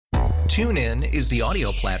TuneIn is the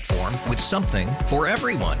audio platform with something for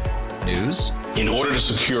everyone. News. In order to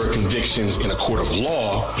secure convictions in a court of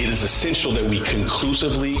law, it is essential that we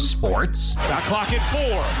conclusively. Sports. Shot clock at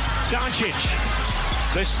 4.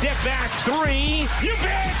 Doncic. The step back 3. You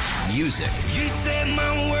bet. Music. You set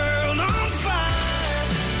my world on fire.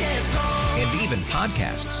 Yes, and even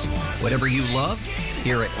podcasts. Whatever you love,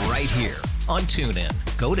 hear it right here on TuneIn.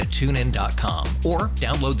 Go to TuneIn.com or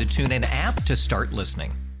download the TuneIn app to start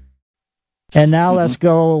listening. And now let's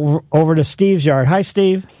go over to Steve's yard. Hi,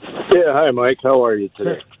 Steve. Yeah, hi, Mike. How are you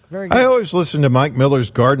today? Very good. I always listen to Mike Miller's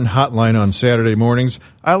Garden Hotline on Saturday mornings.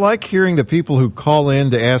 I like hearing the people who call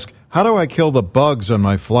in to ask, how do I kill the bugs on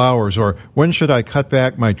my flowers? Or when should I cut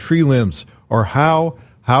back my tree limbs? Or how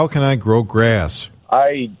can I grow grass?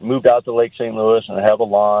 I moved out to Lake St. Louis, and I have a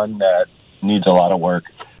lawn that needs a lot of work.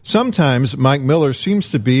 Sometimes Mike Miller seems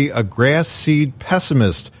to be a grass seed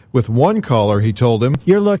pessimist. With one caller, he told him,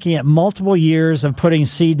 you're looking at multiple years of putting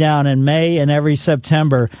seed down in May and every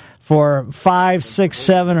September for 5, 6,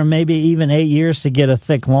 7, or maybe even 8 years to get a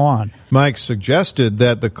thick lawn. Mike suggested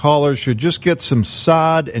that the caller should just get some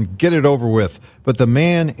sod and get it over with, but the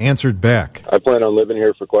man answered back. I plan on living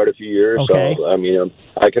here for quite a few years, okay. So,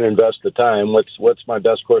 I can invest the time. What's my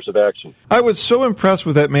best course of action? I was so impressed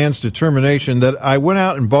with that man's determination that I went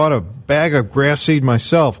out and bought a bag of grass seed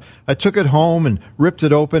myself. I took it home and ripped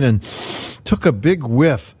it open and took a big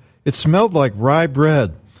whiff. It smelled like rye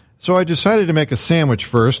bread. So I decided to make a sandwich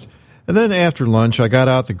first, and then after lunch I got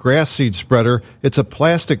out the grass seed spreader. It's a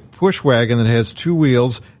plastic push wagon that has 2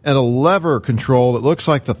 wheels and a lever control that looks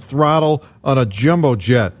like the throttle on a jumbo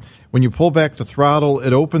jet. When you pull back the throttle,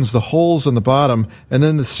 it opens the holes in the bottom, and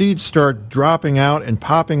then the seeds start dropping out and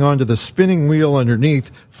popping onto the spinning wheel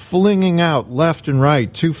underneath, flinging out left and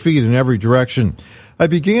right, 2 feet in every direction. I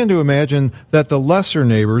began to imagine that the lesser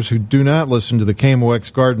neighbors who do not listen to the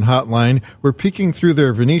KMOX Garden Hotline were peeking through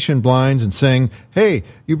their Venetian blinds and saying, hey,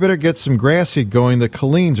 you better get some grass seed going. The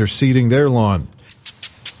Killeens are seeding their lawn.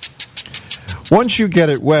 Once you get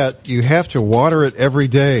it wet, you have to water it every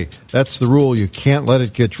day. That's the rule. You can't let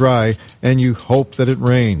it get dry, and you hope that it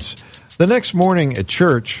rains. The next morning at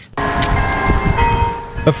church,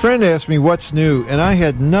 a friend asked me what's new, and I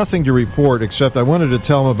had nothing to report except I wanted to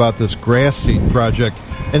tell him about this grass seed project.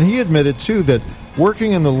 And he admitted, too, that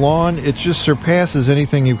working in the lawn, it just surpasses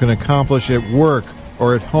anything you can accomplish at work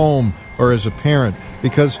or at home or as a parent,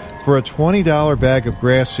 because for a $20 bag of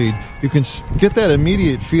grass seed, you can get that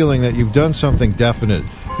immediate feeling that you've done something definite.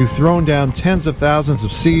 You've thrown down tens of thousands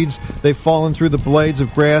of seeds. They've fallen through the blades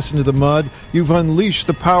of grass into the mud. You've unleashed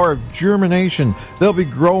the power of germination. They'll be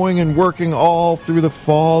growing and working all through the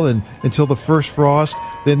fall and until the first frost.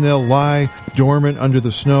 Then they'll lie dormant under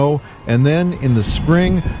the snow. And then in the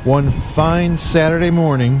spring, one fine Saturday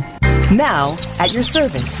morning, now at your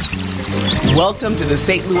service. Welcome to the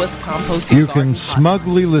St. Louis Composting You can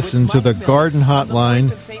smugly listen to the Garden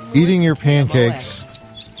Hotline, eating your pancakes,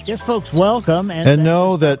 Yes, folks, welcome. And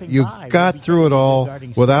know that you got through it all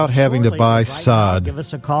without having to buy sod. Give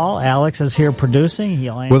us a call. Alex is here producing.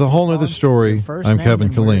 With a Whole Nother Story, I'm Kevin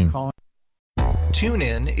Killeen.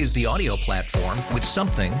 TuneIn is the audio platform with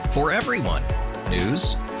something for everyone.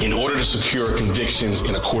 News. In order to secure convictions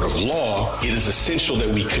in a court of law, it is essential that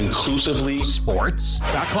we conclusively. Sports.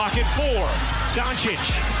 Shot clock at 4.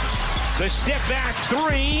 Doncic. The step back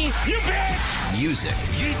 3. You bet. Music.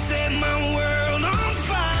 You set my world on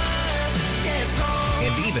fire. Yes,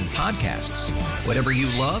 and even podcasts. Whatever you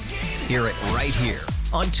love, hear it right here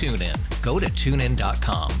on TuneIn. Go to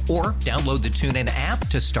TuneIn.com or download the TuneIn app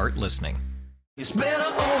to start listening. It's better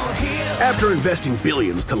over here. After investing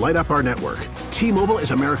billions to light up our network, T-Mobile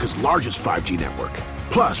is America's largest 5G network.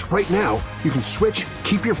 Plus, right now, you can switch,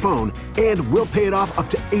 keep your phone, and we'll pay it off up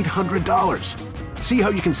to $800. See how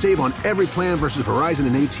you can save on every plan versus Verizon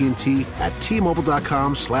and AT&T at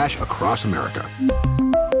T-Mobile.com/across America.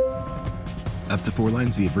 Up to 4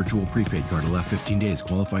 lines via virtual prepaid card. Allow 15 days.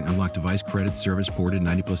 Qualifying unlocked device credit service ported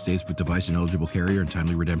 90-plus days with device and eligible carrier and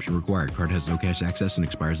timely redemption required. Card has no cash access and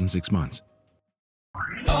expires in 6 months.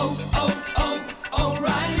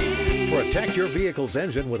 O'Reilly. Protect your vehicle's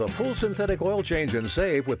engine with a full synthetic oil change and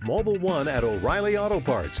save with Mobil 1 at O'Reilly Auto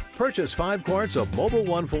Parts. Purchase 5 quarts of Mobil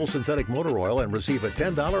 1 full synthetic motor oil and receive a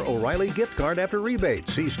 $10 O'Reilly gift card after rebate.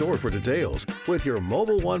 See store for details. With your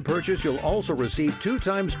Mobil 1 purchase, you'll also receive 2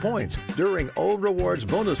 times points during O Rewards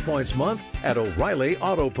Bonus Points Month at O'Reilly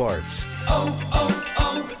Auto Parts.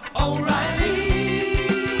 O'Reilly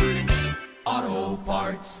Auto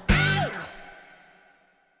Parts.